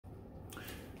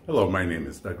Hello, my name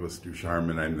is Douglas Ducharme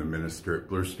and I'm the minister at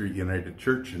Bloor Street United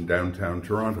Church in downtown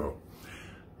Toronto.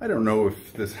 I don't know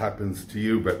if this happens to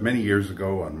you, but many years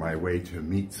ago on my way to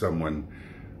meet someone,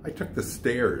 I took the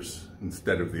stairs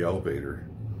instead of the elevator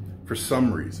for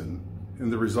some reason.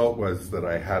 And the result was that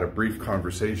I had a brief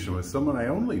conversation with someone I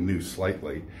only knew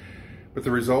slightly, but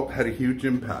the result had a huge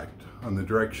impact on the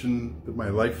direction that my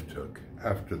life took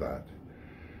after that.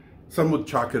 Some would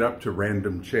chalk it up to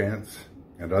random chance,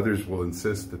 and others will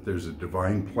insist that there's a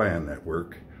divine plan at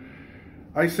work.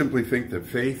 I simply think that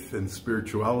faith and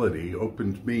spirituality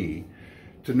opened me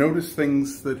to notice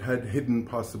things that had hidden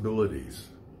possibilities.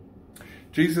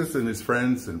 Jesus and his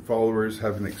friends and followers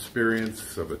have an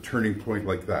experience of a turning point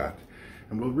like that,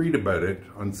 and we'll read about it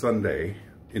on Sunday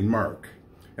in Mark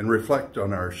and reflect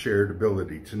on our shared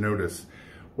ability to notice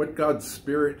what God's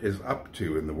Spirit is up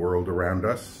to in the world around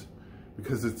us,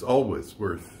 because it's always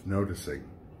worth noticing.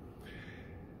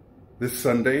 This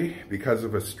Sunday, because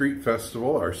of a street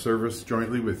festival, our service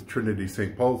jointly with Trinity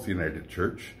St. Paul's United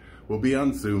Church will be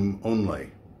on Zoom only.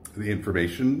 The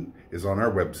information is on our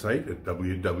website at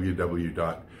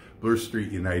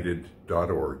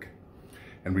www.bloorstreetunited.org.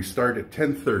 And we start at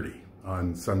 10:30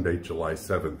 on Sunday, July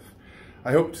 7th.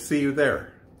 I hope to see you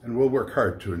there, and we'll work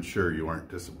hard to ensure you aren't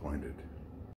disappointed.